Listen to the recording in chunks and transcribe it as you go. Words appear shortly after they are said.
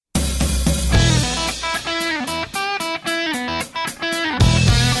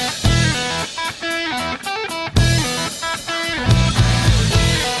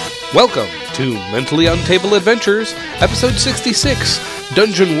Welcome to Mentally Untable Adventures, Episode 66,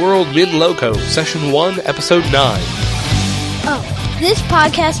 Dungeon World Min Loco, Session 1, Episode 9. Oh, this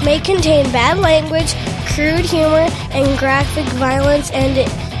podcast may contain bad language, crude humor, and graphic violence, and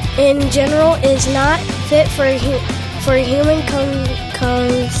in general is not fit for human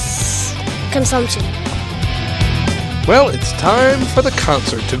consumption. Well, it's time for the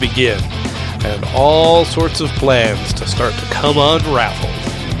concert to begin, and all sorts of plans to start to come unraveled.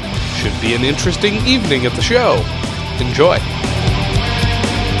 Should be an interesting evening at the show. Enjoy.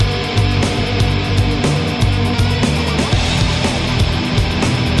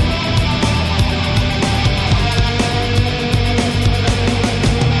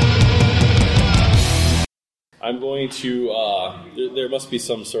 I'm going to, there must be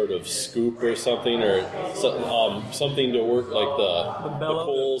some sort of scoop or something, or something to work, like the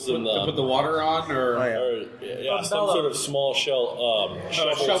coals and to put the water on, or some sort of small shovel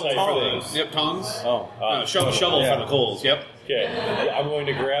type thing. Yep, tongs. Shovel For the coals. Yep. Okay, I'm going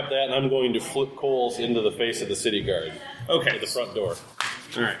to grab that and I'm going to flip coals into the face of the city guard. Okay. The front door.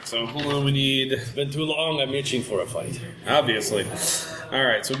 All right. So hold on. We need. It's been too long. I'm itching for a fight. Obviously. All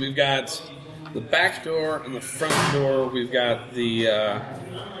right. So we've got the back door and the front door. We've got the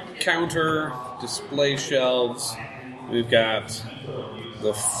counter, display shelves. We've got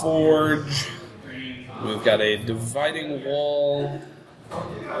the forge. We've got a dividing wall.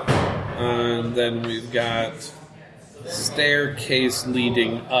 And then we've got staircase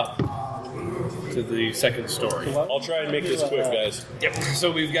leading up to the second story. I'll try and make this quick, guys. Yep. So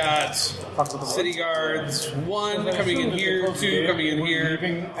we've got city guards, 1 coming in here, 2 coming in here,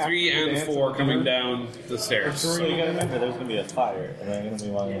 3 and 4 coming down the stairs. So you gotta remember there's gonna be a fire, and they're gonna be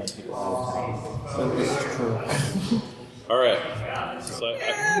wanting to let people out. So this is true. All right. So,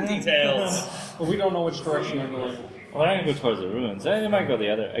 Details. But we don't know which direction they're going. Well, they're gonna go towards the ruins. They might go the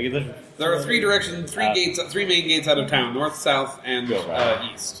other. There are 3 directions, 3 gates, 3 main gates out of town: north, south, and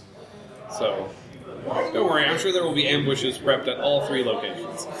east. So don't worry, I'm sure there will be ambushes prepped at all 3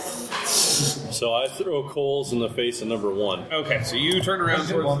 locations. So I throw coals in the face of number 1. Okay, so you turn around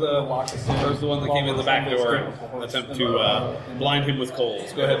towards the one that came in the back door and attempt to blind him with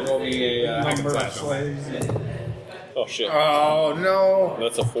coals. Go ahead and roll me a hack and slash. Oh shit! Oh no!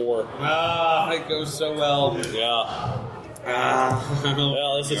 That's a 4. It goes so well. Yeah.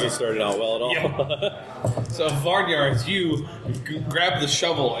 Well, this isn't starting out well at all. Yeah. So Vardyards, you grab the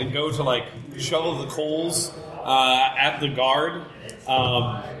shovel and go to shovel the coals at the guard.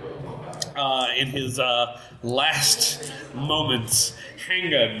 In his last moments,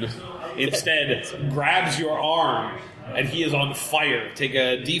 Hangun instead grabs your arm, and he is on fire. Take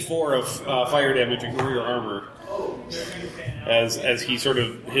a D4 of fire damage, ignore your armor. As he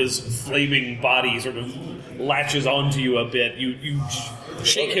his flaming body sort of latches onto you a bit. You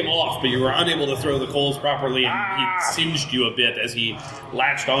shake him off, but you were unable to throw the coals properly, and he singed you a bit as he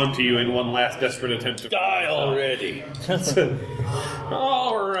latched onto you in one last desperate attempt to die already.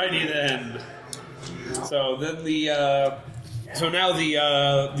 Alrighty then. So then now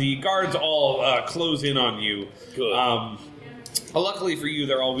the guards all close in on you. Good. Luckily for you,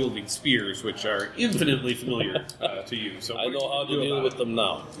 they're all wielding spears, which are infinitely familiar to you. So I know how to deal with them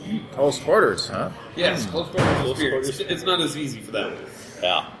now. Close quarters, huh? Yes, close quarters spears. It's not as easy for them.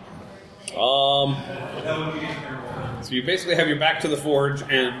 Yeah. So you basically have your back to the forge,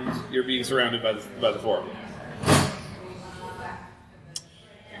 and you're being surrounded by the 4 of them.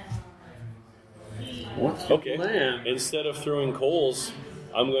 What's your plan? Instead of throwing coals,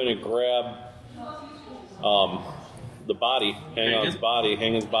 I'm going to grab the body, Hangun's body,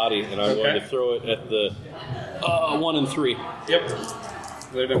 and I'm going to throw it at the 1 and 3. Yep.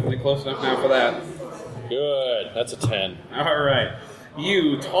 They're definitely close enough now for that. Good. That's a 10. All right.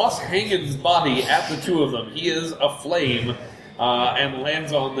 You toss Hangun's body at the 2 of them. He is aflame and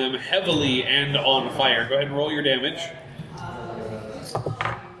lands on them heavily and on fire. Go ahead and roll your damage.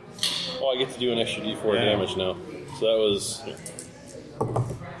 Oh, I get to do an extra D4 damage now. So that was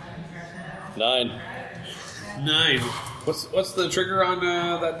 9. 9. What's the trigger on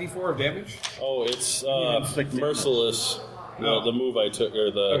that D4 of damage? Oh, it's merciless. The move I took,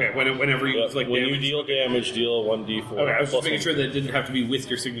 or the whenever you inflict when damage. you deal damage, deal 1d4. Okay, I was just making 1. sure that it didn't have to be with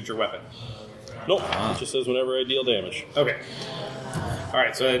your signature weapon. Nope, it just says whenever I deal damage. Okay. All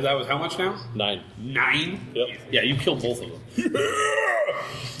right, so that was how much now? 9. 9? Yep. Yeah, you killed both of them.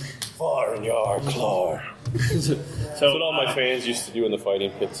 Fire in your claw. So That's what all my fans used to do in the fighting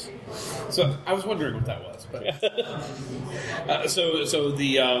pits. So I was wondering what that was. But so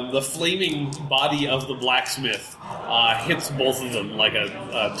the flaming body of the blacksmith hits both of them like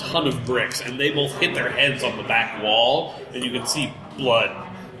a ton of bricks, and they both hit their heads on the back wall, and you can see blood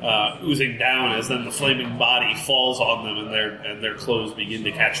oozing down as then the flaming body falls on them and their clothes begin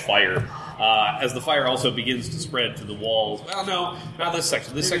to catch fire. As the fire also begins to spread to the walls. Well, no, not this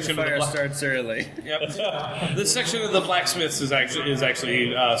section. This section the fire of the starts early. Yep. This section of the blacksmiths is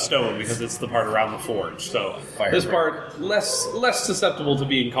actually stone because it's the part around the forge. So this part less susceptible to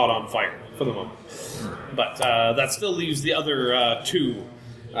being caught on fire for the moment. But that still leaves the other two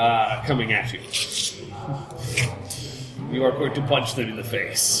coming at you. You are going to punch them in the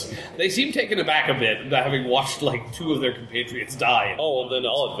face. They seem taken aback a bit, having watched like two of their compatriots die. Oh, well, then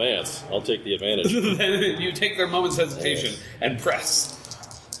I'll advance. I'll take the advantage. Then you take their moment's hesitation and press.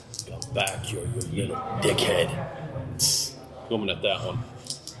 Come back, you little dickhead. Coming at that one.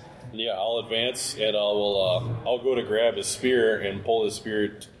 Yeah, I'll advance, and I'll go to grab his spear and pull his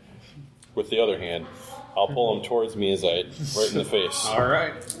spear with the other hand. I'll pull him towards me right in the face. All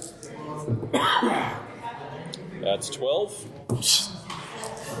right. That's 12.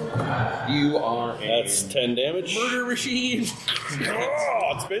 You are That's 10 damage. murder machine.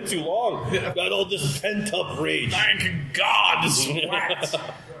 Oh, it's been too long. Got all this pent-up rage. Thank God! Splat.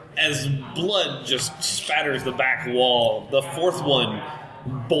 As blood just spatters the back wall, the fourth one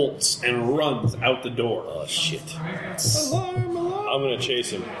bolts and runs out the door. Oh, shit. I'm going to chase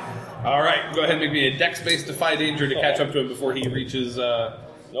him. All right, go ahead and make me a dex-based defy danger to catch up to him before he reaches...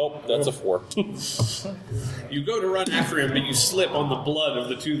 Nope, that's a 4. You go to run after him, but you slip on the blood of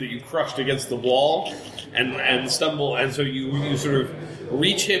the two that you crushed against the wall and stumble, and so you sort of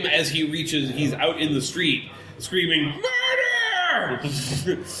reach him as he reaches. He's out in the street screaming,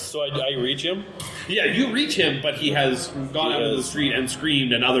 "Murder!" So I reach him? Yeah, you reach him, but he has gone out into the street and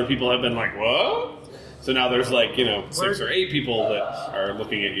screamed, and other people have been like, "What?" So now there's 6 or 8 people that are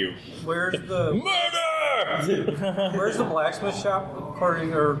looking at you. Where's the Murder! Where's the blacksmith shop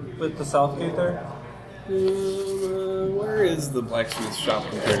according or with the south gate there? Where is the blacksmith shop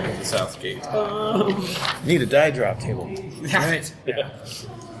compared to the south gate? Need a die drop table. Right. Yeah.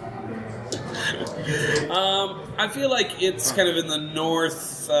 I feel like it's kind of in the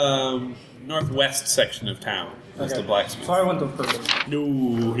northwest section of town. That's the blacksmith. So I went to first. No.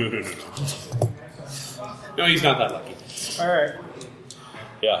 No, he's not that lucky. All right.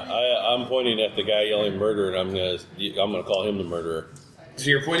 Yeah, I'm pointing at the guy yelling murder, and I'm gonna call him the murderer. So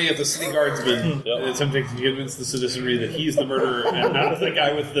you're pointing at the city guardsman and attempting to convince the citizenry that he's the murderer and not the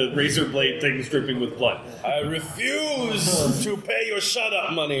guy with the razor blade thing dripping with blood. I refuse to pay your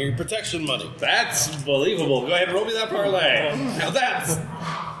shut-up money, your protection money. That's believable. Go ahead and roll me that parlay. Now that's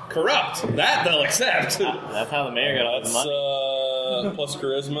corrupt. That they'll accept. That's how the mayor got all the That's money. plus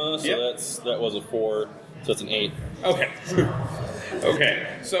charisma, so Yep. that was a 4, so it's an 8. Okay. Okay.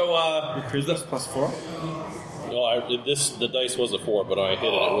 So, Charisma's plus 4? No, the dice was a 4, but I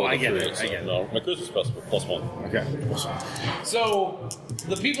hit it. Oh, I I get rolled a 3, it, so I get it. No, my charisma's plus 1. Okay. So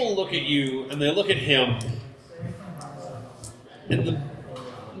the people look at you and they look at him, and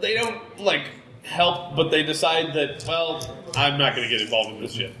they don't help, but they decide that I'm not going to get involved in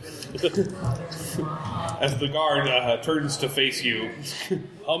this shit. As the guard turns to face you,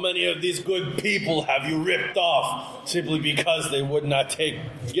 How many of these good people have you ripped off simply because they would not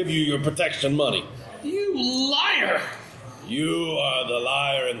give you your protection money? you liar! You are the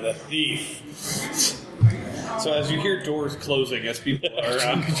liar and the thief. So as you hear doors closing, as people are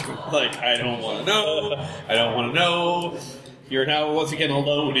I don't want to know. I don't want to know. You're now once again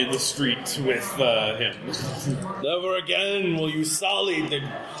alone in the street with him. Never again will you sully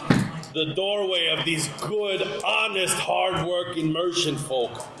the doorway of these good, honest, hard-working merchant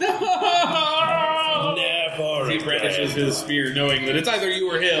folk. Never He brandishes his spear, knowing that it's either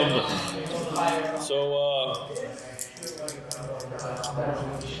you or him. So,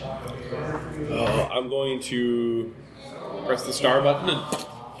 I'm going to Press the star button and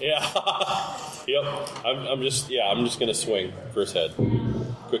yeah, yep. I'm just gonna swing first head,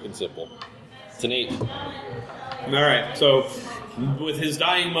 quick and simple. It's an 8. all right. So with his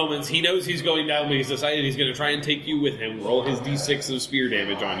dying moments, he knows he's going down, but he's decided he's going to try and take you with him. Roll his d6 of spear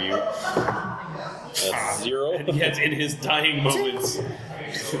damage on you. That's 0. And yet, in his dying moments,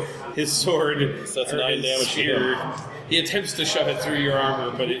 his sword, So that's or 9 his damage to spear, him. he attempts to shove it through your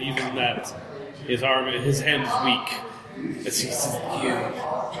armor, but even that, his hand is weak. As he says, "You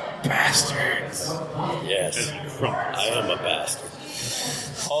bastards!" As Yes, he crumples. I am a bastard.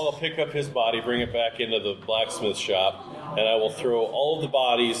 I'll pick up his body, bring it back into the blacksmith shop, and I will throw all of the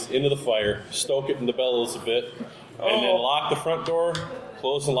bodies into the fire, stoke it in the bellows a bit, and then lock the front door,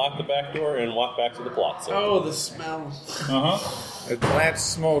 close and lock the back door, and walk back to the plot. So Oh, the smell! A black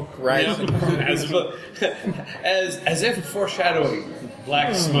smoke rising. As if foreshadowing,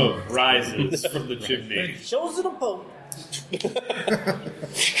 black smoke rises from the chimney. Shows in a boat.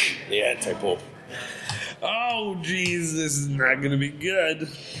 The anti-pope. Oh, geez, this is not going to be good.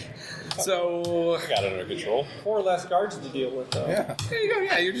 So, Got it under control. 4 less guards to deal with, though. Yeah. there you go.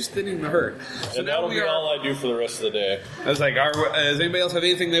 Yeah, you're just thinning the hurt. So And now that'll we be are. all I do for the rest of the day. I was like, does anybody else have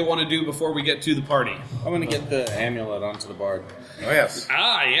anything they want to do before we get to the party? I'm going to get the amulet onto the bard. Oh, yes.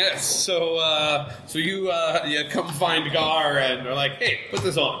 Ah, yes. So you come find Gar and are like, hey, put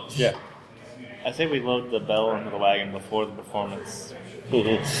this on. Yeah. I say we load the bell into the wagon before the performance.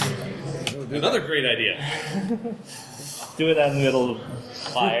 Another great idea. Do it out in the middle of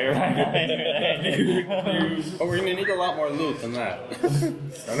fire. Oh, we're going to need a lot more loot than that.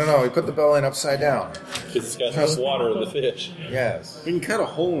 No. We put the bell in upside down. Because it's got less water in the fish. Yes. We can cut a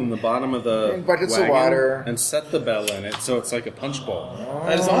hole in the bottom of the Buckets of wagon water. and set the bell in it so it's like a punch bowl.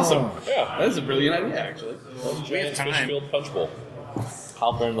 That is awesome. Yeah. That is a brilliant idea, actually. Giant fish-filled punch bowl.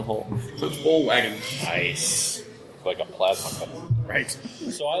 I'll burn the hole. Punch bowl wagon. Nice. Like a plasma cup. Right.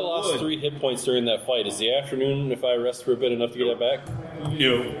 So I lost 3 hit points during that fight. Is the afternoon, if I rest for a bit, enough to get that back?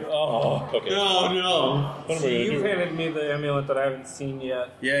 No. Oh, okay. No. What am I going to You've do? handed me the amulet that I haven't seen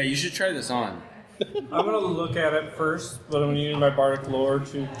yet. Yeah, you should try this on. I'm gonna look at it first, but I'm gonna use my bardic lore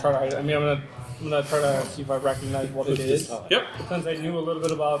to try to. I'm gonna try to see if I recognize what it is. Yep. Since I knew a little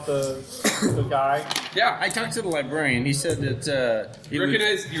bit about the guy, Yeah. I talked to the librarian. He said that he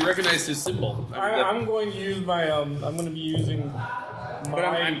You recognize his symbol. I'm going to use my. I'm going to be using. but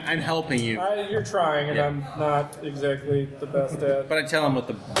I'm helping you. You're trying, and Yeah. I'm not exactly the best at. But I tell him what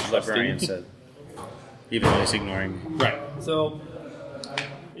the librarian said. Even though he's ignoring me. Right. So,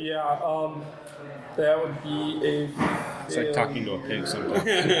 yeah, that would be a. It's like talking to a pig sometimes.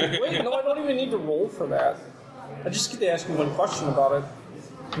 Wait, no, I don't even need to roll for that. I just get to ask you one question about it.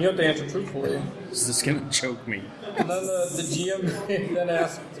 You have to answer truthfully. Is this going to choke me? And then the GM then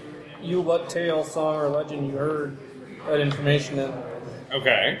asked you what tale, song, or legend you heard that information in.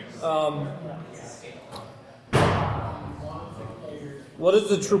 Okay. What is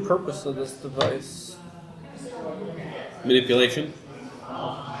the true purpose of this device? Manipulation.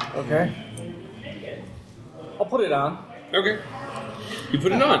 Okay. I'll put it on. Okay. You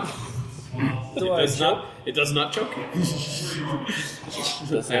put it on. Do I choke? It does not choke you.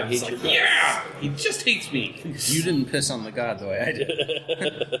 Does that hate your guts? Yeah. He just hates me. You didn't piss on the god the way I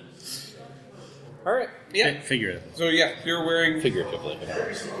did. All right. Yeah. Figure it. So yeah, you're wearing Figuratively.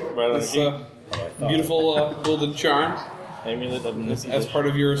 this beautiful golden charm Amulet of as part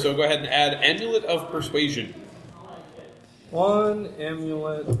of your. So go ahead and add Amulet of Persuasion. 1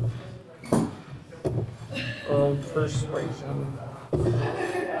 amulet of persuasion.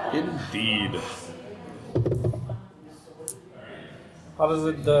 Indeed. How does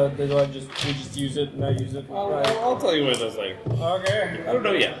it? Do I just use it and I use it? Right. I'll tell you what it does like. Okay. I don't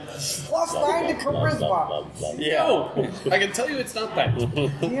know yet. +9 to charisma. No, I can tell you it's not that.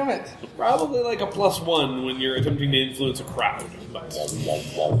 Damn it. Probably like a +1 when you're attempting to influence a crowd. But I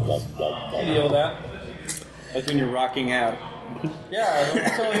deal with that. That's when you're rocking out. Yeah,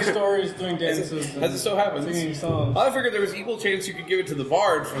 I'm telling stories, doing dances, as it so happens, singing songs. I figured there was equal chance you could give it to the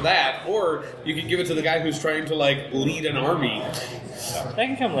bard for that, or you could give it to the guy who's trying to like lead an army. That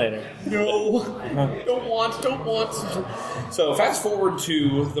can come later. No, don't want. So fast forward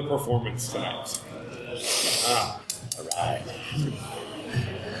to the performance tonight. All right.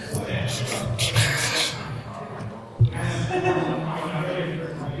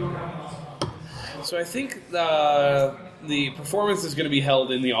 So I think the performance is going to be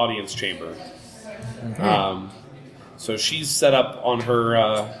held in the audience chamber. So she's set up on her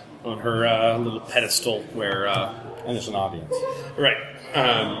little pedestal where And there's an audience. right.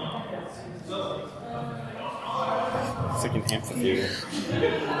 It's like an amphitheater.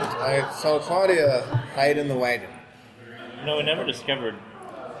 I saw Claudia hide in the wagon. No, we never discovered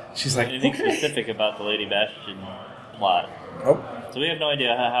She's like, anything okay. specific about the Lady Bastion plot. Nope. So we have no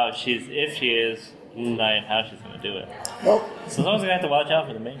idea how she's, if she is, tonight, how she's going to do it. Nope. So someone's going to have to watch out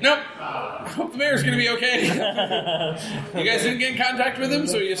for the main. Nope. I hope the mayor's going to be okay. You guys didn't get in contact with him,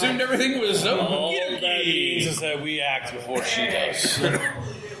 so you assumed everything was All that means is that we act before she does.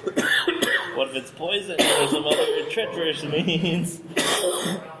 What if it's poison or some other treacherous means?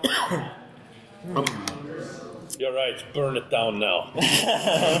 You're right. Burn it down now.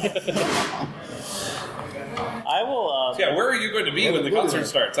 I will. Yeah, where are you going to be when the concert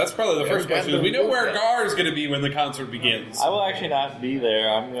starts? That's probably the first question. We know where Gar is going to be when the concert begins. I will actually not be there.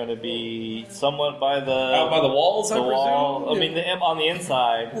 I'm going to be somewhat by the Out by the walls, I the wall. presume? I mean, on the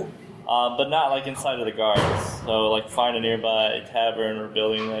inside, but not like inside of the guards. So, like, find a nearby tavern or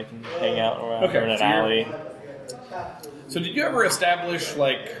building that I can hang out around, Okay, or in an so you're- alley. So did you ever establish,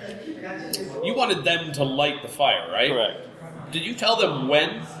 like, you wanted them to light the fire, right? Correct. Did you tell them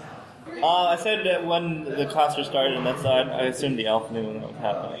when? I said that when the concert started, and that's I assumed the elf knew when that was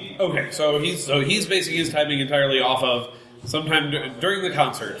happening. Okay, so he's basing his timing entirely off of sometime during the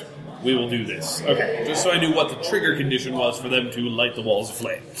concert, we will do this. Okay, just so I knew what the trigger condition was for them to light the walls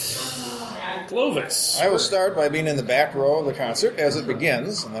aflame. Clovis. I will start by being in the back row of the concert as it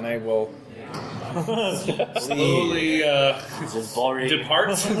begins, and then I will slowly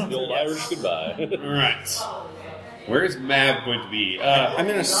depart. The old Irish goodbye. All right. Where is Mav going to be? I'm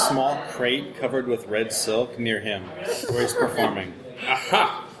in a small crate covered with red silk near him, where he's performing.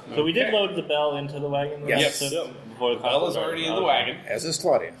 Aha! So we did load the bell into the wagon. Yes. Before the Belle is already in the wagon, as is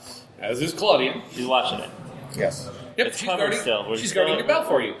Claudia. as is Claudia. He's watching it. Yes. Yep, It's she's covered guarding. still. We're She's still- guarding your bell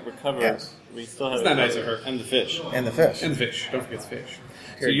for you. We're covered. Yes. We still have. Isn't that nice of her? And the fish. And the fish. And the fish. Don't forget the fish.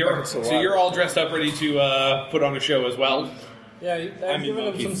 So Carry you're buckets of water. all dressed up, ready to put on a show as well. Yeah, I'm I've in given him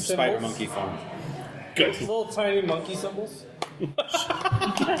monkey, some spider symbols. monkey form. Good. Little tiny monkey symbols.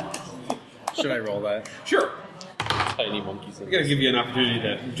 Should I roll that? Sure. Tiny monkeys. I'm going to give you an opportunity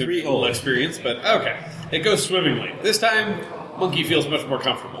to Three a little holes. experience, but okay. It goes swimmingly. This time, Monkey feels much more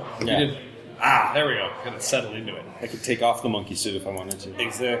comfortable. Yeah. You did, there we go. Kind of settle into it. I could take off the monkey suit if I wanted to.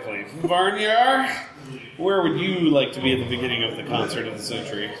 Exactly. Barnyard, where would you like to be at the beginning of the concert of the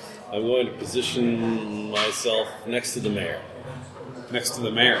century? I'm going to position myself next to the mayor, Next to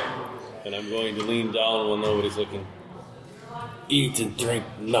the mayor. and I'm going to lean down when nobody's looking. Eat and drink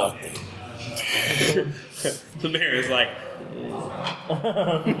nothing. The mayor is like,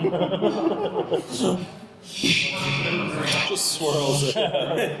 Just swirls it.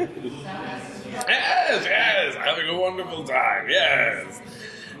 yes, having a wonderful time, yes.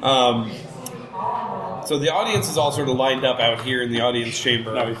 So the audience is all sort of lined up out here in the audience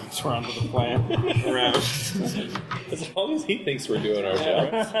chamber. Now he's surrounded with a plan. Around. As long as he thinks we're doing our job.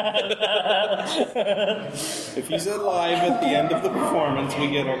 If he's alive at the end of the performance, we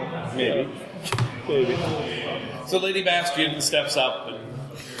get a maybe. So Lady Bastion steps up and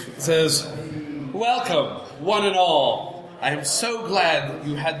says, "Welcome, one and all. I am so glad that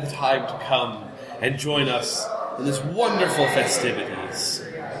you had the time to come and join us in this wonderful festivities.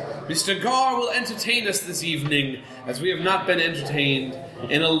 Mr. Gar will entertain us this evening as we have not been entertained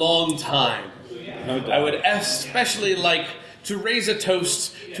in a long time. No doubt. I would especially like to raise a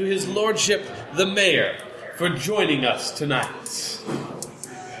toast to his lordship, the mayor, for joining us tonight."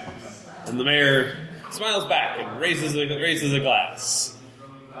 And the mayor smiles back and raises a glass.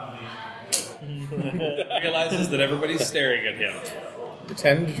 Realizes that everybody's staring at him.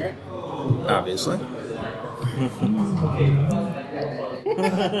 Pretend to drink. Obviously.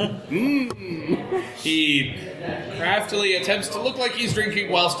 He craftily attempts to look like he's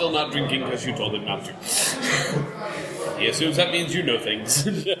drinking while still not drinking because you told him not to. He assumes that means you know things.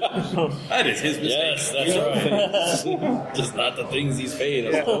 That is his mistake. Yes, that's right. Just not the things he's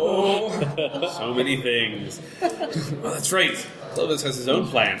paid us for. So many things. Oh, that's right. Clovis has his own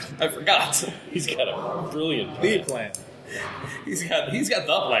plan. I forgot. He's got a brilliant plan. The plan. He's got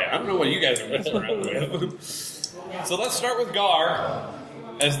the plan. I don't know what you guys are messing around with. So let's start with Gar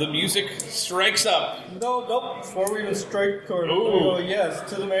as the music strikes up. No, nope. Before we even strike chord, Ooh. we go yes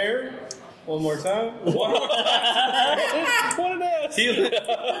to the mayor. One more time. One more time. What an ass!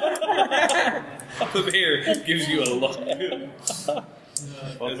 The mayor gives you a look.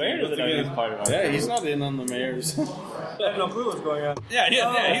 Well, Mayor doesn't know he's part of our. Yeah, he's not in on the mayor's. I have no clue what's going on. Yeah, he's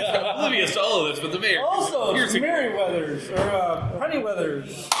oblivious to all of this, but the mayor. Also, here's Merryweather's or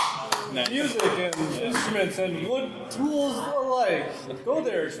Honeyweather's music and instruments and wood tools alike. Go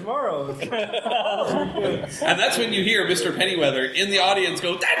there tomorrow. And that's when you hear Mr. Pennyweather in the audience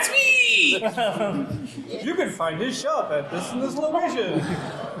go, "That's me!" You can find his shop at this and this location.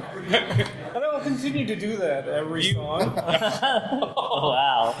 And I will continue to do that every song. Oh,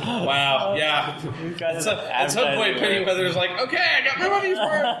 wow. Wow, yeah. You guys At some point, Pennyweather's like, "Okay, I got my money's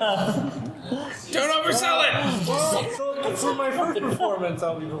worth. Don't oversell it." Well, so for my first performance,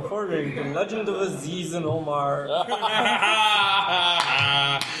 I'll be performing The Legend of Aziz and Omar.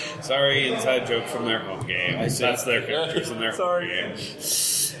 Sorry, inside joke from their home game. That's their characters in their Sorry. home game.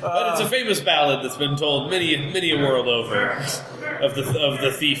 But it's a famous ballad that's been told many a world over of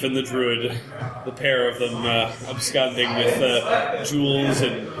the thief and the druid, the pair of them absconding with jewels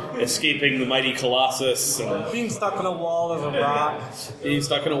and escaping the mighty Colossus, and Being stuck in a wall as a rock. being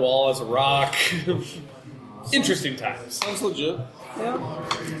stuck in a wall as a rock. Interesting times. Sounds legit. Yeah.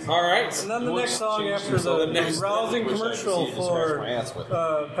 All right. And then the next song after So the next- rousing commercial for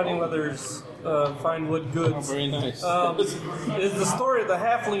Pennyweather's Fine Wood Goods Very nice. is the story of the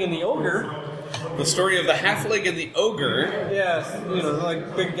halfling and the ogre The story of the halfling and the ogre. Yeah,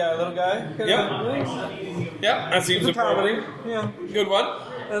 like big guy, little guy. Yep, that seems It's a comedy. Yeah. Good one.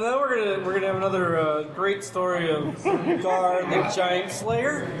 And then we're gonna have another great story of Gar the Giant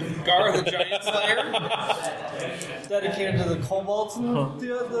Slayer, Gar the Giant Slayer. dedicated to the kobolds in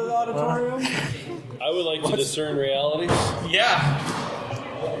the auditorium. I would like to discern realities. Yeah.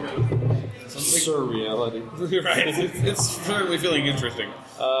 Surreality. Right. It's certainly feeling interesting.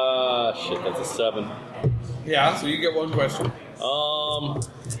 Shit, that's a 7. Yeah, so you get one question.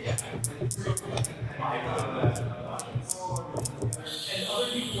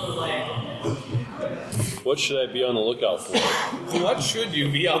 What should I be on the lookout for? What should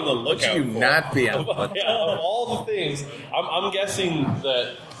you be on the lookout Do for? not be on. Yeah, of all the things, I'm guessing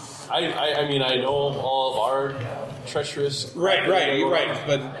that I mean I know all of our treacherous. Right.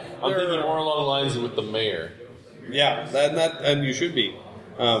 But I'm thinking more along the lines with the mayor. yeah, and you should be,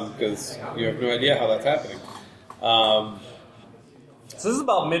 because you have no idea how that's happening. So this is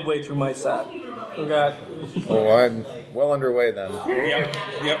about midway through my set. We got Oh, I'm well underway then.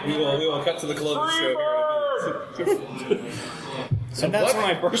 Yep. We will cut to the close of the show here in a minute. And that's when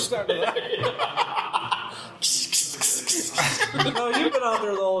I burst out of that. no, you've been out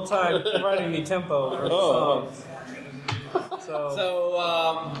there the whole time providing me tempo for the songs. So,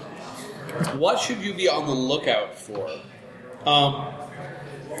 what should you be on the lookout for?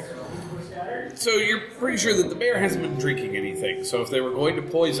 So you're pretty sure that the bear hasn't been drinking anything. So if they were going to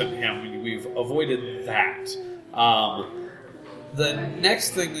poison him, we've avoided that. The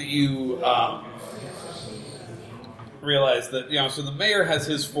next thing that you realize that so the mayor has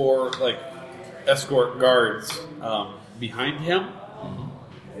his 4 escort guards behind him.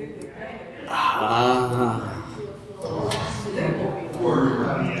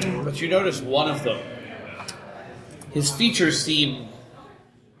 But you notice one of them. His features seem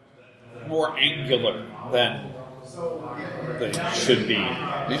more angular than they should be.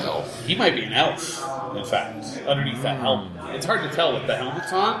 He might be an elf, in fact, underneath that helmet. It's hard to tell with the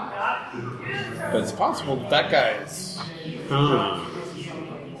helmet's on, but it's possible that guy is.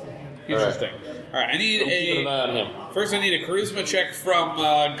 Interesting. All right, I need Keep an eye on him. First, I need a charisma check from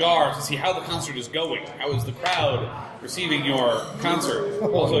Gar to see how the concert is going. How is the crowd receiving your concert?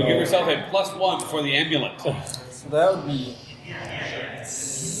 Also, give yourself a +1 for the amulet. So that would be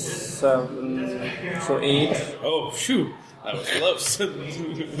 7, so 8. Oh, phew. That was close.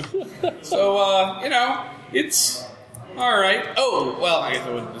 So, it's all right. Oh, well, I guess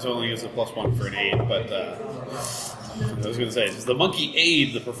it only gives a +1 for an aid, but I was going to say, does the monkey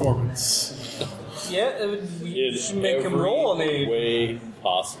aid the performance? Yeah, you should make him Every roll an 8. way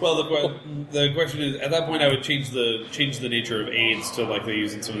possible. Well, the question is, at that point, I would change the nature of aids to like they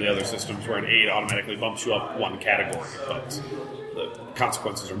use in some of the other systems, where an aid automatically bumps you up 1 category, but the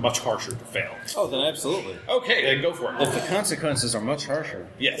consequences are much harsher to fail. Oh, then absolutely. Okay, then go for it. If the consequences are much harsher.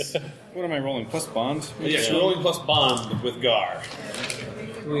 Yes. What am I rolling? Plus bond? Yes, you're rolling plus bond with Gar.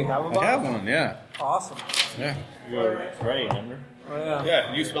 Do we have a I box? have one, yeah. Awesome. Yeah. You're ready, remember? Oh, yeah.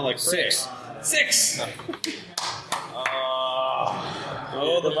 Yeah, you smell like 6. 6.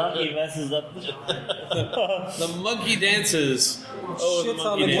 Oh, the monkey messes up. The monkey dances. Oh, the Shits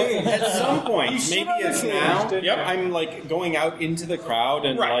on monkey the dances. cage. At some point, shit maybe on the it's cage, now. didn't you? I'm like going out into the crowd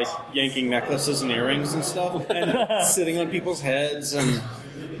and Right. like yanking necklaces and earrings and stuff, and sitting on people's heads, and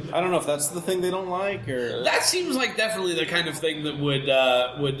I don't know if that's the thing they don't like or. That seems like definitely the kind of thing that would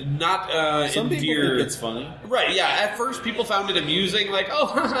not Some people endear. think it's funny, Right, yeah. At first, people found it amusing, like, oh,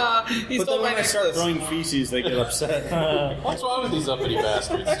 haha, he but stole then my when I start necklace. throwing feces, they get upset. What's wrong with these uppity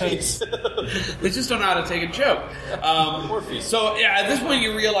bastards? Jeez. They just don't know how to take a joke. So, yeah, at this point,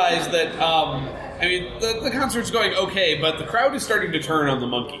 you realize that, the concert's going okay, but the crowd is starting to turn on the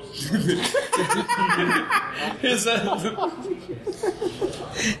monkey.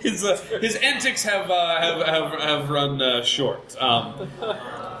 His antics have run short.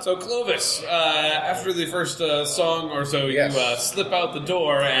 So Clovis, after the first song or so, Yes. you slip out the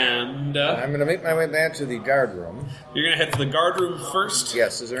door, and I'm going to make my way back to the guard room. you're going to head to the guard room first.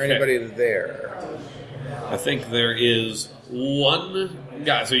 Yes, is there Okay. anybody there? I think there is one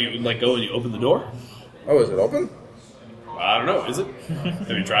guy. So you go and you open the door. Oh, is it open? I don't know. Is it? Have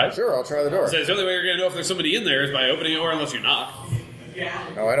you tried? Sure, I'll try the door. So the only way you're going to know if there's somebody in there is by opening it, or unless you knock.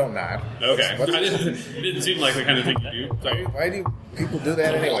 No, I don't knock. Okay. What's- It didn't seem like the kind of thing you do. Sorry. Why do people do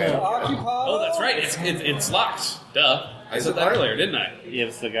that anyway? Occupy. Oh, that's right. It's locked. Duh. I Is said it that locked? earlier, didn't I?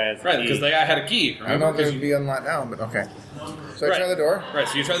 Yes, the guy has Right, the because key. the guy had a key. I don't know Remember? if it would be unlocked now, but okay. So I Right. try the door. Right,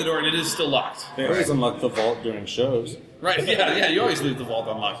 so you try the door and it is still locked. They always unlock the vault during shows. Right, yeah, you always leave the vault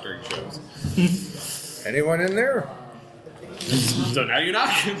unlocked during shows. Anyone in there? So now you knock.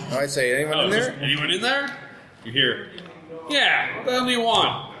 Oh, I say, anyone in there? Anyone in there? You hear, yeah, what the hell do you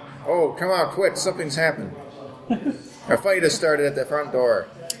want? Oh, come out quick. Something's happened. A fight has started at the front door.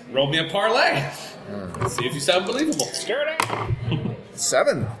 Roll me a parlay. See if you sound believable.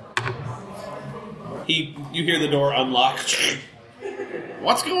 7. You hear the door unlock.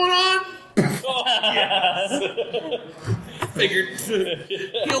 What's going on? Oh, yes. Figured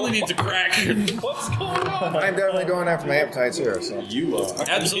he only needs a crack. What's going on? I'm definitely going after my appetites here. So You are.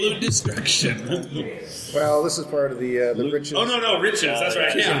 Absolute destruction. well, this is part of the riches. Oh no, riches. That's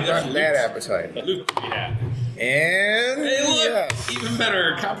right. Yeah. That appetite. Yeah. And Hey, look, yes, even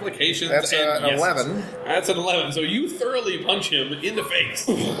better complications. that's and an yeses. 11. That's an 11. So you thoroughly punch him in the face.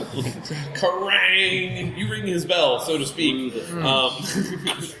 Kerrang! You ring his bell, so to speak.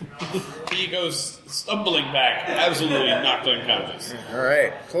 He goes stumbling back, absolutely knocked unconscious. All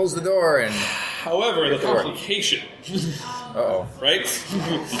right, close the door and. However, the complication, Uh-oh. right?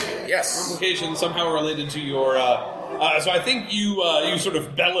 Yes. Complication somehow related to your. So I think you sort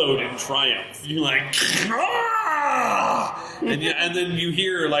of bellowed in triumph. You like, "Ah!" and then you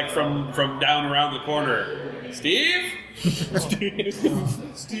hear like from down around the corner, Steve. Steve's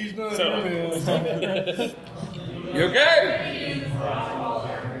not here, man. You okay?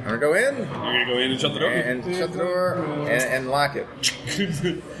 I'm gonna go in You're gonna go in and shut the door. and shut the door and lock it.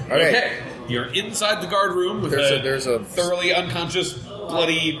 Okay. You're inside the guard room with There's a thoroughly unconscious,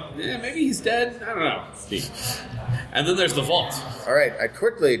 bloody. Maybe he's dead. I don't know. Steve. And then there's the vault. All right, I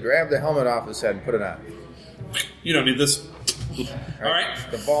quickly grab the helmet off his head and put it on. You don't need this. All right.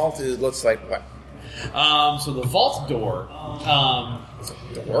 The vault looks like what? So the vault door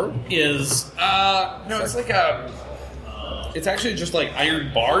Door? is it's like a. It's actually just like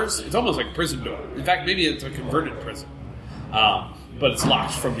iron bars. It's almost like a prison door. In fact, maybe it's a converted prison, but it's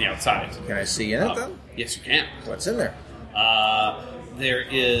locked from the outside. Can I see in it then? Yes, you can. What's in there? There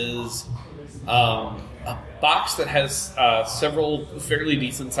is a box that has several fairly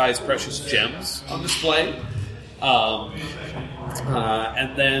decent-sized precious gems on display, and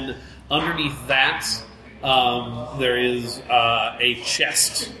then underneath that there is a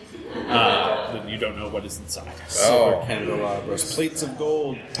chest. Then you don't know what is inside. Silver candelabras, plates of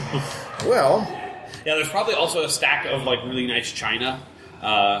gold. Well, Yeah, there's probably also a stack of like really nice china,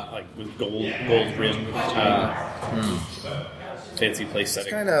 like with gold rim, fancy place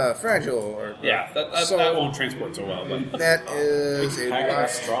setting. kind of fragile. Or Yeah, that so won't transport so well. But that is a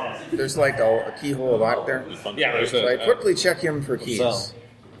lock. There's like a keyhole lock there. yeah, there's So I a. quickly check him for keys.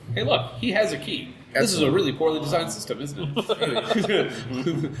 Hey, look, he has a key. This is a really poorly designed system, isn't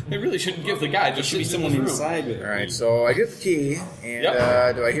it? They really shouldn't give the guy just Should be someone inside with it. All right, so I get the key, and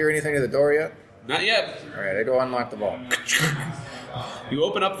Yep. do I hear anything at the door yet? Not yet. All right, I go unlock the vault. You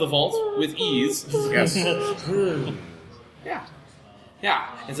open up the vault with ease. Yes. Yeah. Yeah.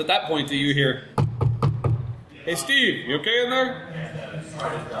 It's at that point that you hear, "Hey, Steve, you okay in there?"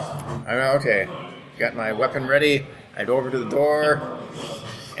 I'm okay. Got my weapon ready. I go over to the door,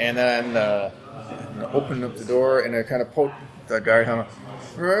 and then open up the door, and I kind of poke the guard helmet.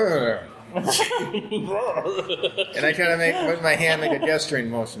 And I kind of with my hand make a gesturing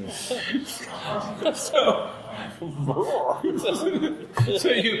motion. So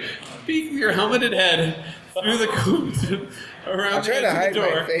you peek your helmeted head through the coop around I'm trying to the hide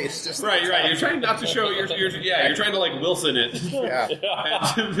door. my face. Just Right, you're right. You're trying not to show. You're trying to like Wilson it. Yeah.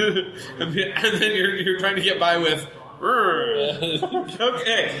 and then you're trying to get by with.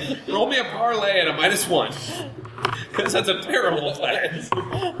 Okay, roll me a parlay and a -1, because that's a terrible plan.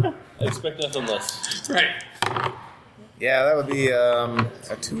 I expect nothing less. Right. Yeah, that would be a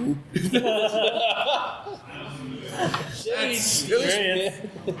 2. That's,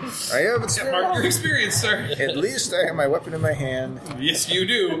 I have experience. mark your experience, sir. At least I have my weapon in my hand. Yes, you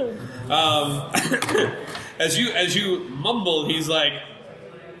do. As you mumble, he's like,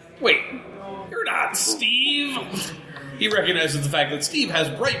 "Wait, you're not Steve." He recognizes the fact that Steve has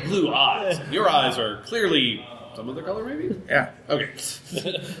bright blue eyes. Your eyes are clearly some other color, maybe. Yeah. Okay.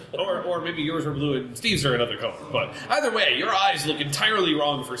 or maybe yours are blue and Steve's are another color. But either way, your eyes look entirely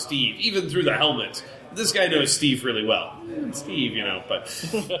wrong for Steve, even through the helmet. This guy knows Steve really well. Steve, but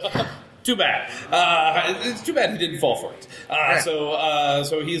too bad. It's too bad he didn't fall for it.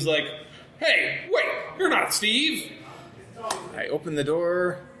 So he's like, "Hey, wait, you're not Steve." I open the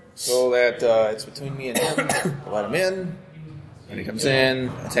door so that it's between me and him. I let him in. When he comes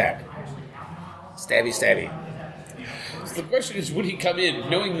in, attack. Stabby, stabby. So the question is, would he come in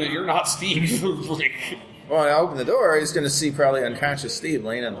knowing that you're not Steve? Like, Well, when I open the door, he's going to see probably unconscious Steve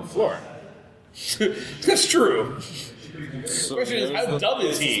laying on the floor. that's true. The question is, how dumb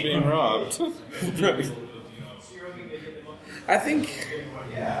is he? Being robbed. Right. I think.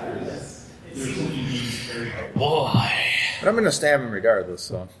 Boy. But I'm going to stab him regardless,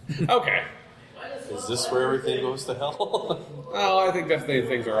 so. Okay. Is this where everything goes to hell? Well, I think definitely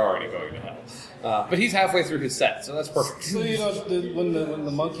things are already going to hell. But he's halfway through his set, so that's perfect. So when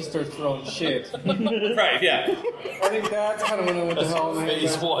the monkey starts throwing shit, Right, yeah. I think that's kind of when I went to hell. And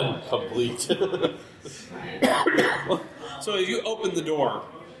Phase 1 complete. So as you open the door,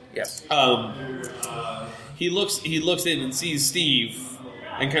 Yes. he looks in and sees Steve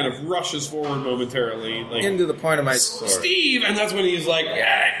and kind of rushes forward momentarily. Like, Into the point of my sword. Steve! And that's when he's like,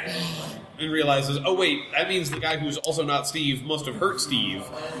 "Ah," and realizes, oh wait, that means the guy who's also not Steve must have hurt Steve.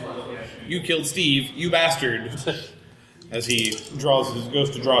 You killed Steve, you bastard. As he goes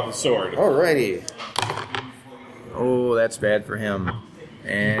to draw his sword. Alrighty. Oh, that's bad for him.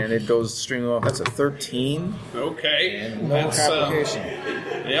 And it goes string off. That's a 13. Okay. And no That's, complication.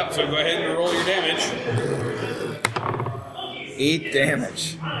 Yep, so go ahead and roll your damage. 8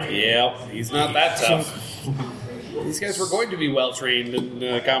 damage. Yep, he's not that tough. These guys were going to be well trained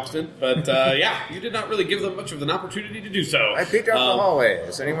and competent, but yeah, you did not really give them much of an opportunity to do so. I peeked out the hallway.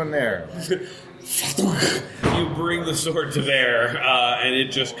 Is anyone there? You bring the sword to bear, and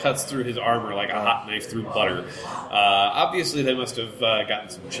it just cuts through his armor like a hot knife through butter. Obviously, they must have gotten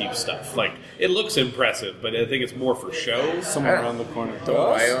some cheap stuff. Like, it looks impressive, but I think it's more for show. Somewhere around the corner.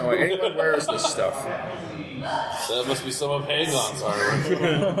 Oh, I don't know. Anyone wears this stuff. That must be some of Hang-On's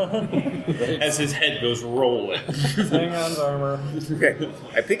armor. As his head goes rolling. hang on, armor. Okay.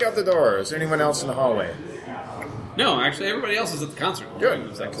 I peek out the door. Is there anyone else in the hallway? No, actually, everybody else is at the concert.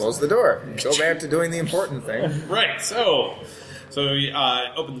 Good. I close the door. Go back to doing the important thing. Right, so you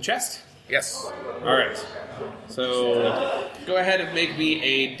open the chest. Yes. All right. So go ahead and make me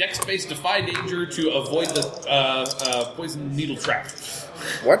a dex-based defy danger to avoid the poison needle trap.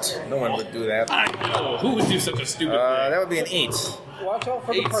 What? No one would do that. I know. Who would do such a stupid thing? That would be an 8. Watch out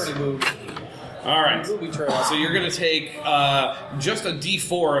for the 8. party move. All right. Booby trap. So you're going to take just a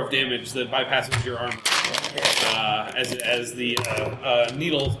D4 of damage that bypasses your armor as the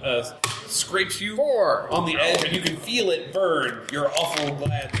needle scrapes you 4 on the edge, and you can feel it burn. You're awful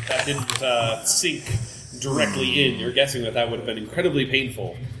glad that didn't sink directly in. You're guessing that would have been incredibly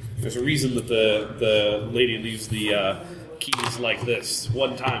painful. There's a reason that the lady leaves the keys like this.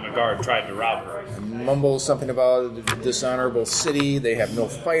 One time a guard tried to rob her. Mumble something about a dishonorable city. They have no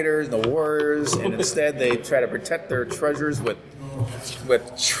fighters, no warriors, and instead they try to protect their treasures with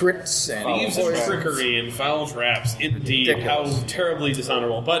tricks and Thieves and poison. trickery and foul traps. Indeed, Ridiculous. how terribly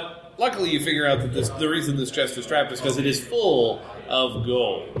dishonorable. But luckily you figure out that the reason this chest is trapped is because it is full of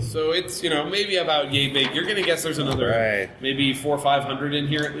gold. So it's, maybe about yay big. You're going to guess there's another maybe 400 or 500 in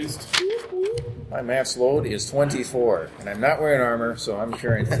here at least. My max load is 24, and I'm not wearing armor, so I'm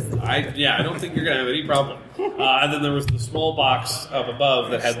carrying it. I don't think you're going to have any problem. And then there was the small box up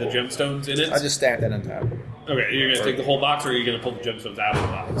above that had the gemstones in it. I'll just stack that on top. Okay, you're going to take the whole box, or are you going to pull the gemstones out of the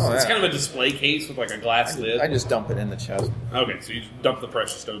box? Oh, It's yeah. kind of a display case with like a glass lid. I just dump it in the chest. Okay, so you just dump the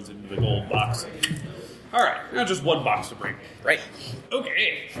precious stones into the gold box. All right, now just one box to bring. Right.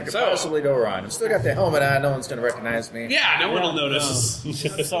 Okay, I could so possibly go wrong. I've still got the helmet on. No one's going to recognize me. yeah, no one will notice.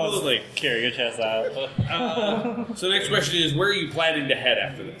 Absolutely. Carry your chest out. So the next question is, where are you planning to head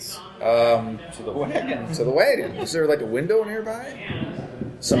after this? To the wagon. Is there like a window nearby?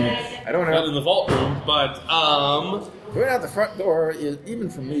 I don't Not in know. the vault room, but Going out the front door, even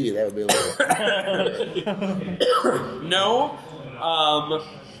for me, that would be a little. no.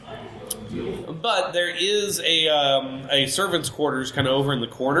 But there is a servant's quarters kind of over in the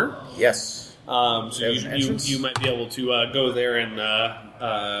corner. Yes. So There's an entrance? you might be able to go there and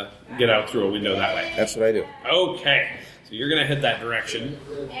get out through a window that way. That's what I do. Okay, so you're gonna head that direction.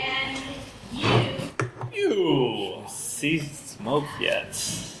 You. See smoke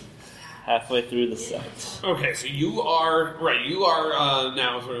yet? Halfway through the set. Okay, so you are right. You are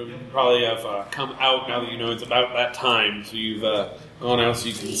now sort of probably have come out now that you know it's about that time. So you've gone out so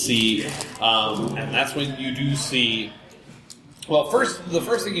you can see, and that's when you do see. Well, the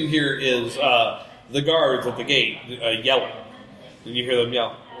first thing you hear is the guards at the gate yelling, and you hear them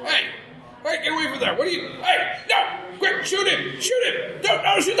yell, "Hey, get away from there! What are you? Hey, no! Quick, shoot him! Shoot him!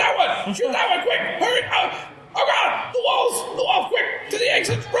 No, shoot that one! Shoot that one! Quick, hurry! Oh God! The walls! Quick, to the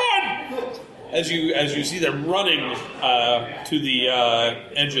exits! Run!" As you see them running to the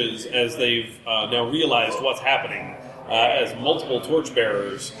edges, as they've now realized what's happening, as multiple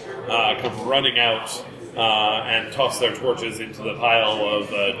torchbearers come running out and toss their torches into the pile of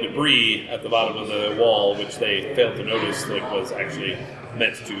debris at the bottom of the wall, which they failed to notice was actually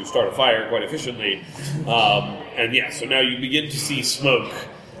meant to start a fire quite efficiently. And yeah, so now you begin to see smoke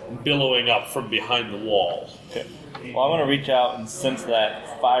billowing up from behind the wall. Okay. Well, I'm going to reach out and sense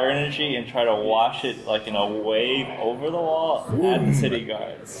that fire energy and try to wash it like in a wave over the wall at the city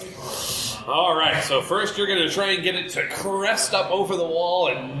guards. All right, so first you're going to try and get it to crest up over the wall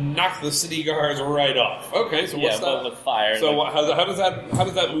and knock the city guards right off. Okay, so what's but that? with fire. So how does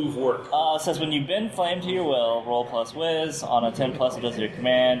that move work? It says when you bend flame to your will, roll plus whiz. On a 10 plus, it does your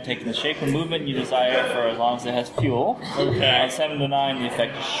command, taking the shape and movement you desire for as long as it has fuel. Okay. On 7 to 9, the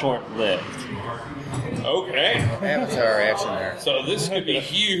effect is short-lived. Okay. Avatar action there. So this could be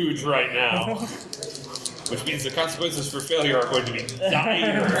huge right now, which means the consequences for failure are going to be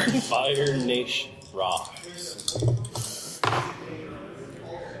dire. Fire Nation rocks.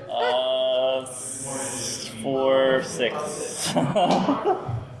 4, 6.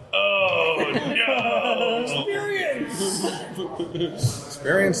 Oh no!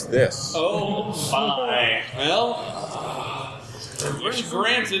 Experience this. Oh my! Well, wish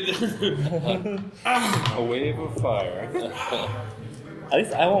granted. A wave of fire. At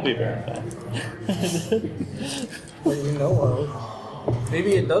least I won't be burned back. What do you know of?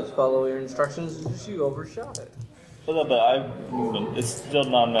 Maybe it does follow your instructions, it's just you overshot it. But it's still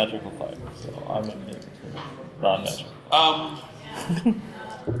non-magical fire, so I'm immune to non-magical.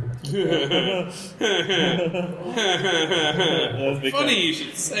 Funny you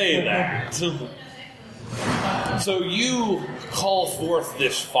should say that. So you call forth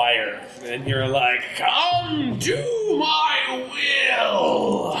this fire, and you're like, "Come do my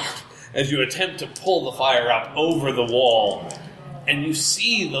will!" As you attempt to pull the fire up over the wall, and you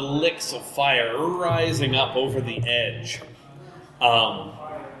see the licks of fire rising up over the edge.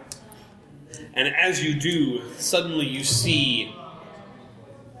 And as you do, suddenly you see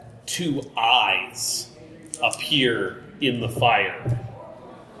 2 eyes appear in the fire.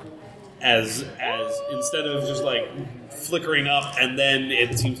 As instead of just like flickering up and then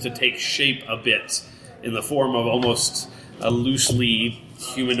it seems to take shape a bit in the form of almost a loosely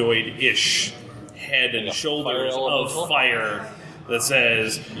humanoid-ish head and shoulders of fire that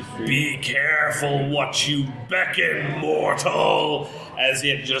says, "Be careful what you beckon, mortal," as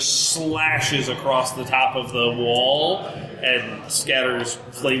it just slashes across the top of the wall and scatters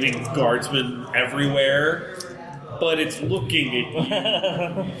flaming guardsmen everywhere. But it's looking at you.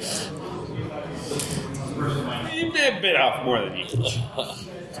 A bit off more than usual.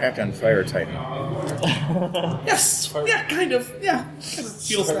 Tapped on Fire Titan. Yes. Yeah, kind of. Yeah, kind of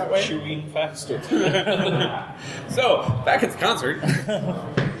feels that way. Shooting faster. So, back at the concert. Do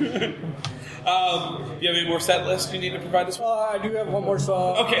you have any more set lists you need to provide us with? I do have one more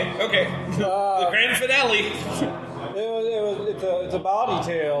song. Okay. The grand finale. It's a body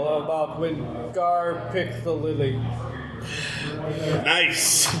tale about when Gar picked the lily.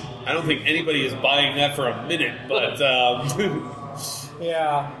 Nice. I don't think anybody is buying that for a minute, but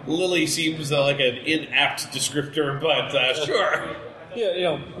Yeah. Lily seems like an inapt descriptor, but sure.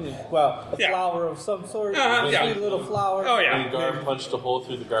 Yeah, a flower of some sort. A sweet little flower. Oh, yeah. And Gar punched a hole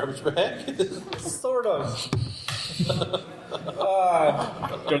through the garbage bag. Sort of.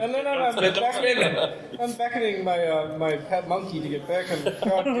 And then I'm beckoning my pet monkey to get back in the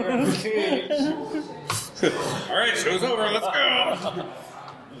cage. All right, show's over. Let's go.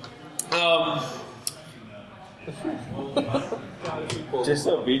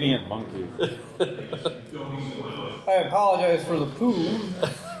 Disobedient monkey. I apologize for the poo.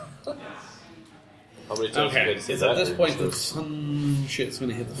 How many times Okay, you guys said it's at that this in point your that some shit's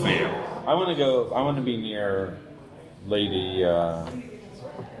gonna hit the fan. I want to be near Lady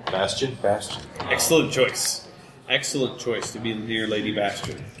Bastion? Bastion. Excellent choice. Excellent choice to be near Lady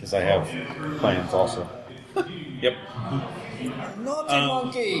Bastion. Because I have plans also. Yep. Naughty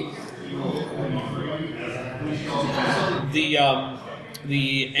monkey.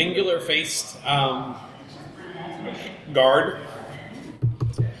 The angular-faced guard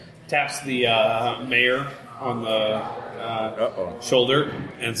taps the mayor on the shoulder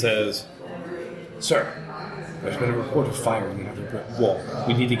and says, "Sir, there's been a report of fire in the outer brick wall.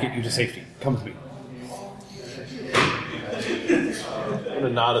 We need to get you to safety. Come with me." I'm going to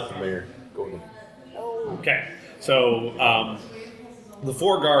nod at the mayor. Go with him. Okay, so the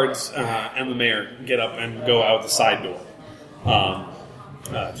 4 guards and the mayor get up and go out the side door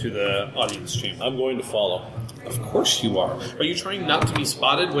to the audience chamber. I'm going to follow. Of course you are. Are you trying not to be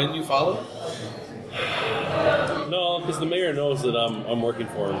spotted when you follow? No, because the mayor knows that I'm working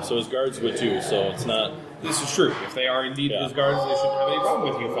for him, so his guards would too, so it's not... This is true. If they are indeed his guards, they shouldn't have any problem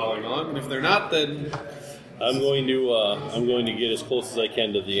with you following along. And if they're not, then... I'm going to get as close as I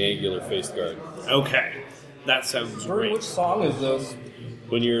can to the angular-faced guard. Okay. That sounds great. Which song is this?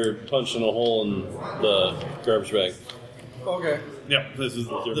 When you're punching a hole in the garbage bag. Okay. Yep, this is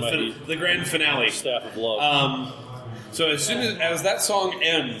mighty the grand finale. Staff of love. So as soon as that song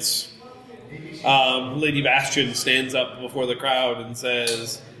ends, Lady Bastion stands up before the crowd and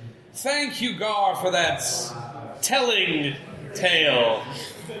says, "Thank you, Gar, for that telling tale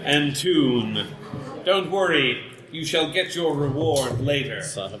and tune. Don't worry, you shall get your reward later.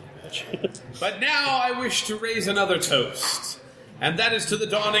 Son of a bitch. But now I wish to raise another toast, and that is to the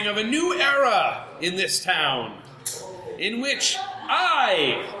dawning of a new era in this town, in which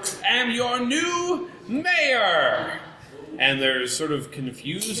I am your new mayor." And there's sort of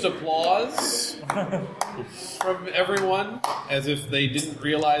confused applause from everyone, as if they didn't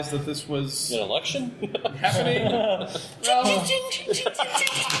realize that this was An election? happening. Well,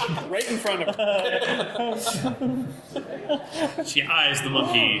 Right in front of her. she eyes the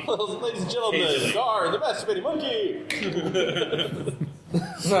monkey. Ladies and gentlemen, Gar, the masturbating monkey!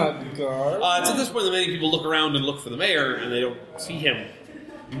 Not Gar. It's at this point that many people look around and look for the mayor, and they don't see him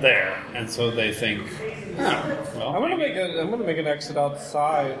there, and so they think, well, I'm gonna make an exit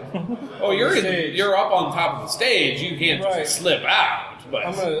outside. oh, stage. you're up on top of the stage. You can't Right. just slip out. But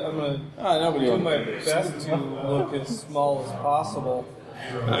I'm gonna Nobody do will my notice. best to look as small as possible.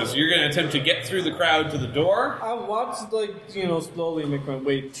 so you're going to attempt to get through the crowd to the door. I want to slowly make my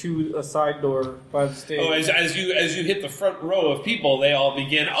way to a side door by the stage. Oh, as you hit the front row of people, they all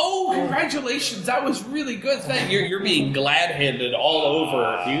begin. Oh, congratulations! That was really good. You're being glad-handed all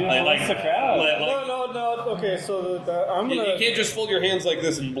over. You influence the crowd. No. Okay, so I'm You gonna. can't just fold your hands like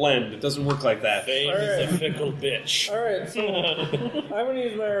this and blend. It doesn't work like that. Fame is a fickle bitch. All right, so I'm gonna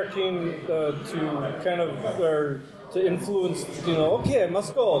use my arcane to kind of to influence. Okay, I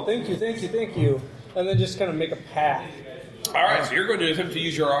must go. Thank you, and then just kind of make a path. All right, so you're going to attempt to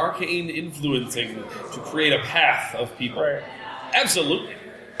use your arcane influencing to create a path of people. Right. Absolutely.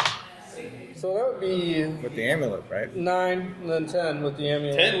 So that would be With the amulet, right? 9 and then 10 with the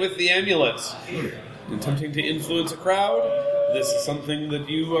amulet. 10 with the amulet. Attempting to influence a crowd. This is something that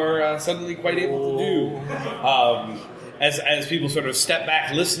you are suddenly quite able to do. As people sort of step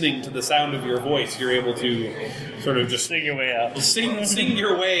back listening to the sound of your voice, you're able to sort of just Sing your way out. sing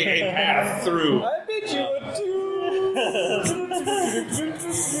your way a path through. I bet you would too.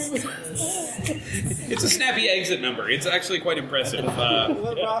 It's a snappy exit number. It's actually quite impressive.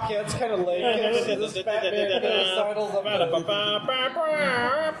 Let Rocket's kind of late. This Batman kind of sidles up.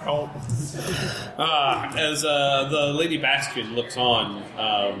 As the Lady Bastion looks on,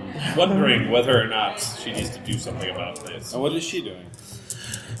 wondering whether or not she needs to do something about this. And what is she doing?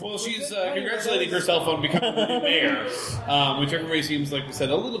 Well, she's congratulating herself on becoming the new mayor, which everybody seems, like we said,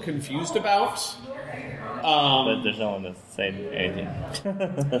 a little confused about. But there's no one to say anything.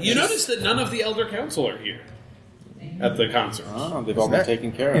 You notice that none of the Elder Council are here at the concert. Oh, they've all been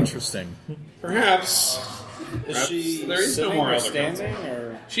taken care of. Interesting. Perhaps Is she there is no sitting more or Elder standing?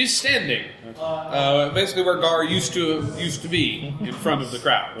 Or? she's standing, basically where Gar used to be, in front of the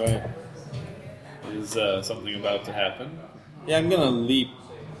crowd. Right. Is something about to happen? Yeah, I'm going to leap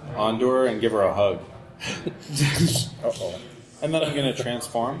onto her and give her a hug. Uh-oh. And then I'm going to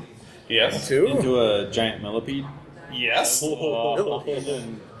transform Yes. into a giant millipede. Yes.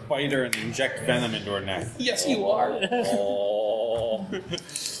 And bite her and inject venom into her neck. Yes, you are.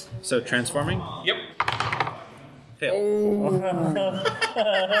 So transforming? Yep.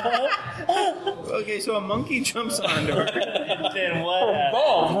 Okay, so a monkey jumps onto her. Then what happens?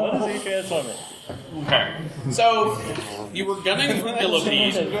 Boom. What does he transform it? Okay. So you were gunning for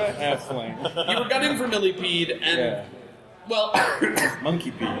Millipede. You were gunning for Millipede, and Yeah. well,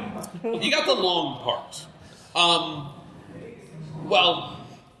 Monkey pee. you got the long part. Well,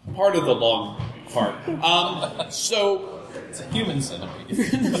 part of the long part. So It's a human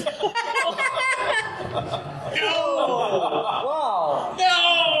centipede. Wow.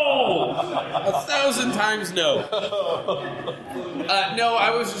 no, 1,000 times no. No,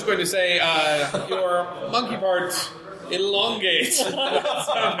 I was just going to say your monkey part elongates.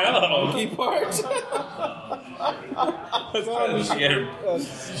 Monkey part. Let's try this again.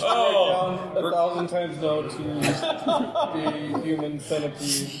 Down 1,000 times no to the human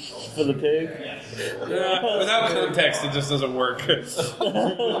centipede. For the pig? Without context, it just doesn't work.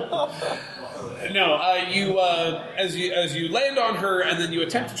 No, you as you land on her and then you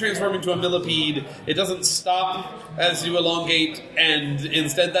attempt to transform into a millipede, it doesn't stop as you elongate, and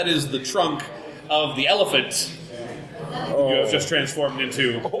instead that is the trunk of the elephant you have just transformed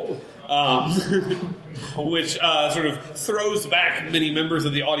into. Which sort of throws back many members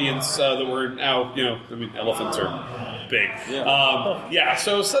of the audience that were now, elephants are big.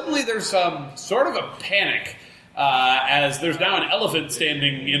 So suddenly there's sort of a panic as there's now an elephant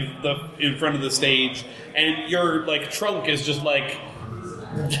standing in front of the stage, and your trunk is just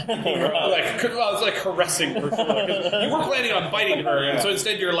It's like caressing her shoulder. 'Cause you were planning on biting her, and so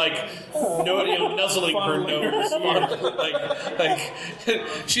instead you're like, nuzzling her nose. like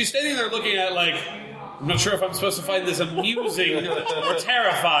she's standing there looking at like, I'm not sure if I'm supposed to find this amusing or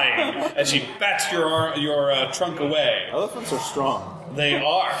terrifying. As she bats your trunk away. Elephants are strong. They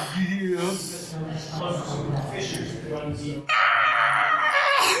are.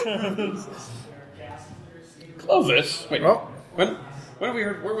 Clovis. Wait. Well, When have we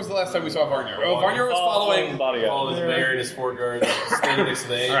heard? Where was the last time we saw Varnier? Oh, Varnier was following. All his mayor and his 4 guards standing next to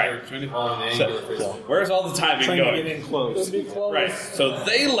the angle, Alright. following the angular face. Where's all the timing Trying to going? get in close. Right. So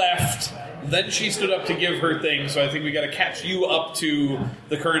they left. Then she stood up to give her thing. So I think we got to catch you up to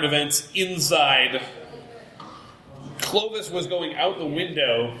the current events inside. Clovis was going out the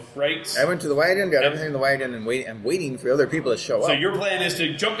window, right? I went to the wagon, got everything in the wagon, and I'm waiting for other people to show So up. your plan is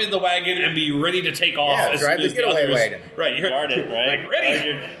to jump in the wagon and be ready to take off. Yeah, as drive soon the as getaway others- wagon. Right, you're Guard it, right? Like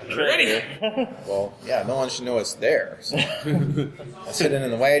ready, ready. Well, yeah, no one should know it's there. So. I sit in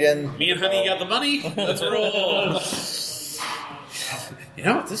the wagon. Me and Honey got the money. Let's roll.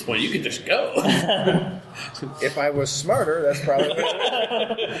 At this point, you could just go. If I was smarter, that's probably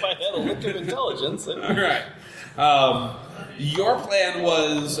If I had a lick of intelligence. All right. Your plan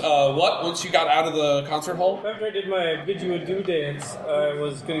was what? Once you got out of the concert hall? After I did my Bid You Adieu dance, I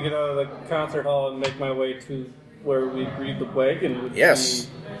was going to get out of the concert hall and make my way to where we agreed the wagon would yes.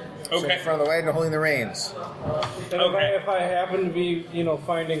 be. Okay. In front of the wagon, holding the reins. And if I happen to be,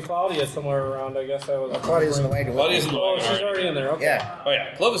 finding Claudia somewhere around, I guess I was. Claudia's in the wagon. Claudia's in the Oh, wagon. she's all right. already in there. Okay. Yeah. Oh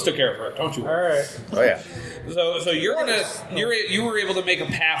yeah, Clovis took care of her. Don't you All worry. right. Oh yeah. So you were able to make a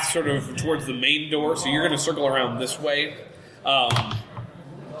path sort of towards the main door. So you're going to circle around this way.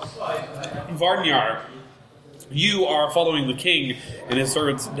 Varnyar, you are following the king and his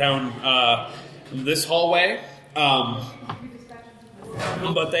servants down this hallway.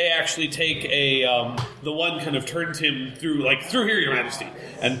 But they actually take the one kind of turns him through here, Your Majesty,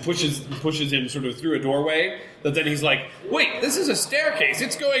 and pushes him sort of through a doorway. That then he's like, wait, this is a staircase.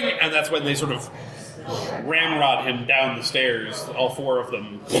 It's going, and that's when they sort of ramrod him down the stairs. All 4 of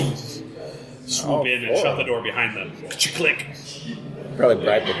them swoop in and shut the door behind them. Click. Probably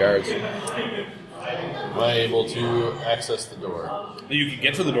bribe the guards. Am I able to access the door? You can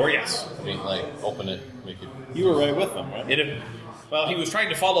get to the door, yes. I mean, open it, make it. You were right with them, right? Well, he was trying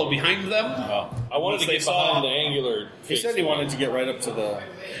to follow behind them. I wanted to get behind the angular. He said he wanted to get right up to the.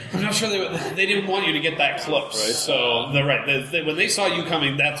 I'm not sure they didn't want you to get that close. Right. So they're right. When they saw you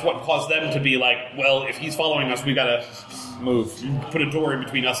coming, that's what caused them to be like, well, if he's following us, we gotta put a door in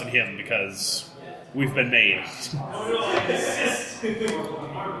between us and him because we've been made.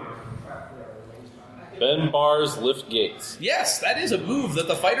 Bend bars, lift gates. Yes, that is a move that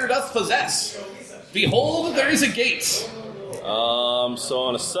the fighter doth possess. Behold, there is a gate. So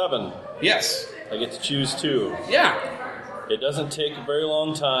on a 7, Yes. I get to choose 2. Yeah. It doesn't take a very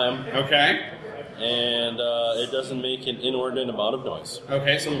long time, Okay. and it doesn't make an inordinate amount of noise.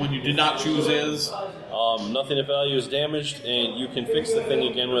 Okay, so the one you did not choose is... Nothing of value is damaged, and you can fix the thing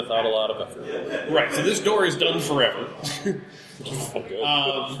again without a lot of effort. Right, so this door is done forever. Good.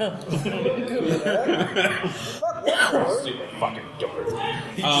 Stupid fucking door.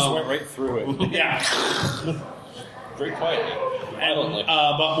 He just went right through it. Yeah. Very quietly. Violently.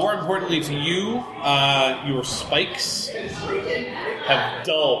 But more importantly to you, your spikes have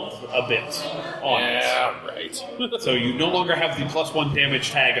dulled a bit on it. Right. So you no longer have the +1 damage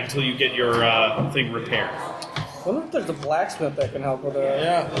tag until you get your thing repaired. I wonder if there's a blacksmith that can help with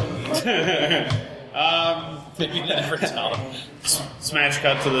that. Maybe never tell. Smash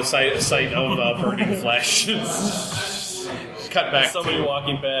cut to the site of burning flesh. Cut back. Somebody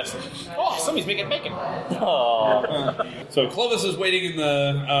walking past. Oh, somebody's making bacon. So Clovis is waiting in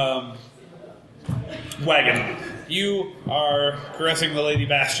the wagon. You are caressing the Lady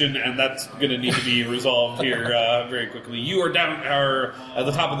Bastion, and that's going to need to be resolved here very quickly. You are at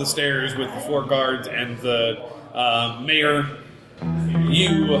the top of the stairs with the 4 guards and the mayor.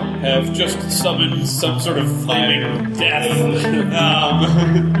 You have just summoned some sort of flaming death,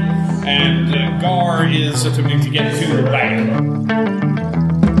 and Gar is attempting to get to the wagon.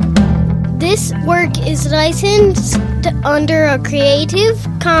 This work is licensed under a Creative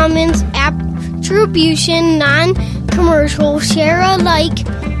Commons Attribution Non-Commercial Share-alike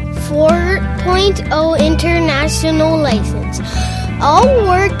 4.0 International License. All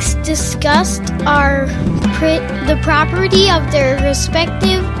works discussed are the property of their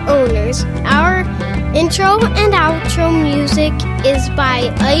respective owners. Our intro and outro music is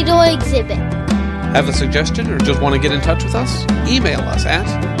by Idol Exhibit. Have a suggestion or just want to get in touch with us? Email us at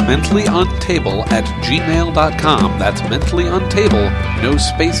mentallyuntable@gmail.com. That's mentallyuntable, no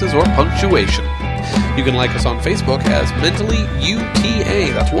spaces or punctuation. You can like us on Facebook as Mentally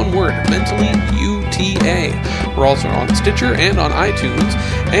UTA. That's one word, Mentally UTA. We're also on Stitcher and on iTunes.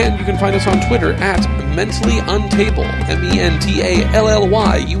 And you can find us on Twitter at Mentally Untable,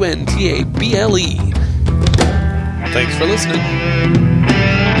 MENTALLYUNTABLE. Thanks for listening.